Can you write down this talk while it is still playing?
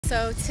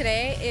So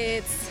today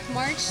it's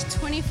March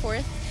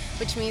 24th,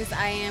 which means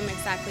I am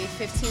exactly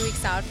 15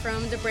 weeks out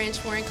from the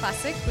Branch Warren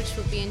Classic, which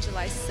will be in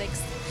July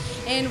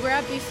 6th. And we're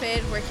at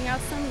BFit working out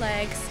some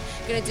legs.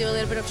 Gonna do a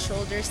little bit of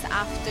shoulders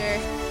after.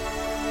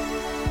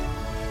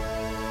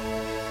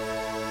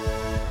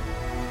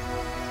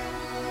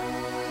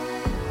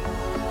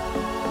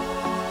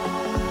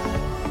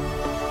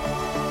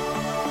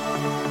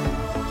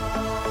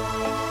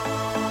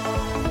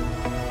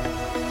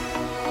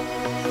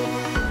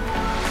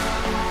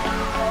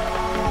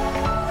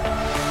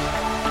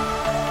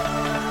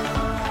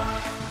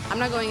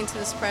 I'm not going into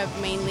this prep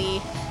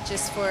mainly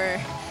just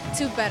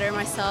to better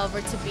myself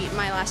or to beat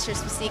my last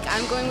year's physique.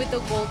 I'm going with the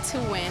goal to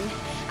win.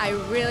 I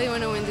really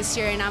want to win this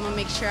year, and I'm going to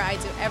make sure I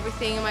do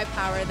everything in my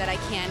power that I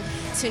can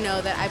to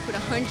know that I put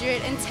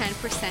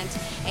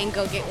 110% and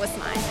go get what's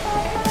mine.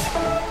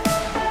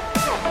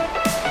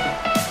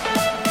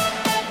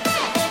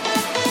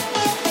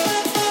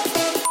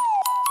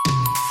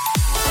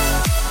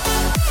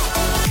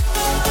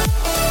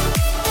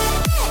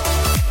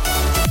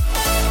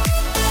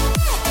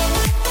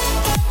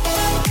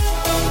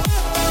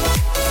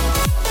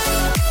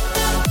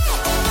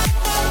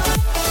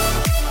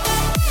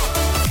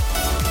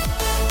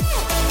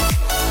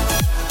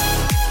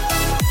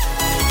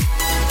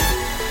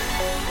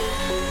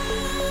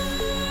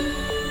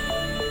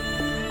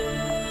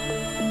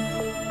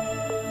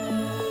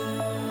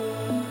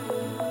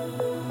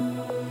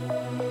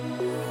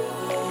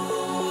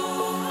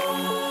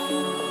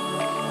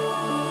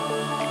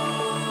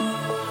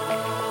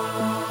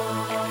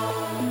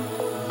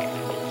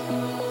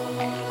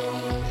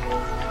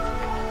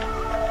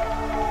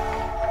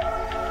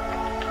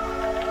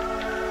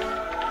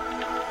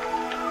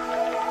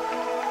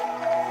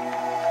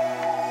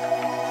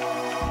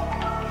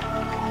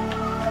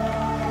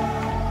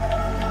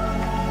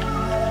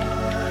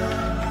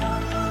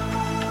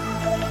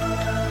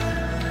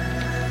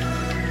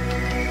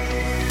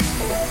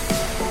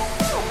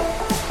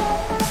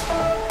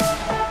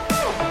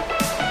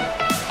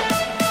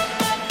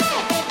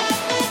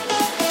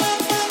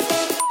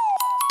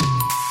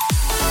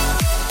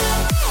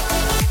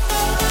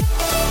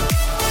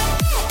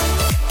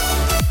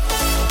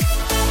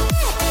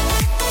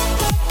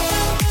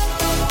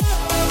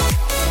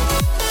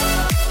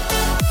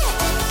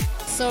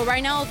 So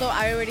right now, although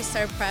I already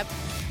started prep,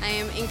 I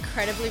am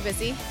incredibly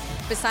busy.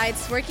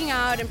 Besides working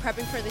out and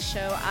prepping for the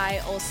show, I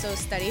also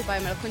study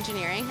biomedical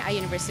engineering at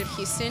University of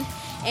Houston,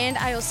 and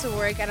I also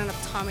work at an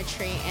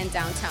optometry in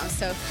downtown.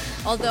 So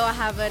although I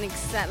have an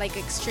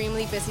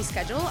extremely busy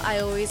schedule, I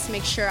always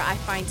make sure I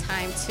find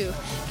time to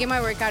get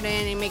my workout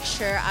in and make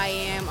sure I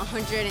am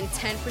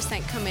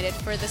 110% committed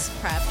for this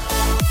prep.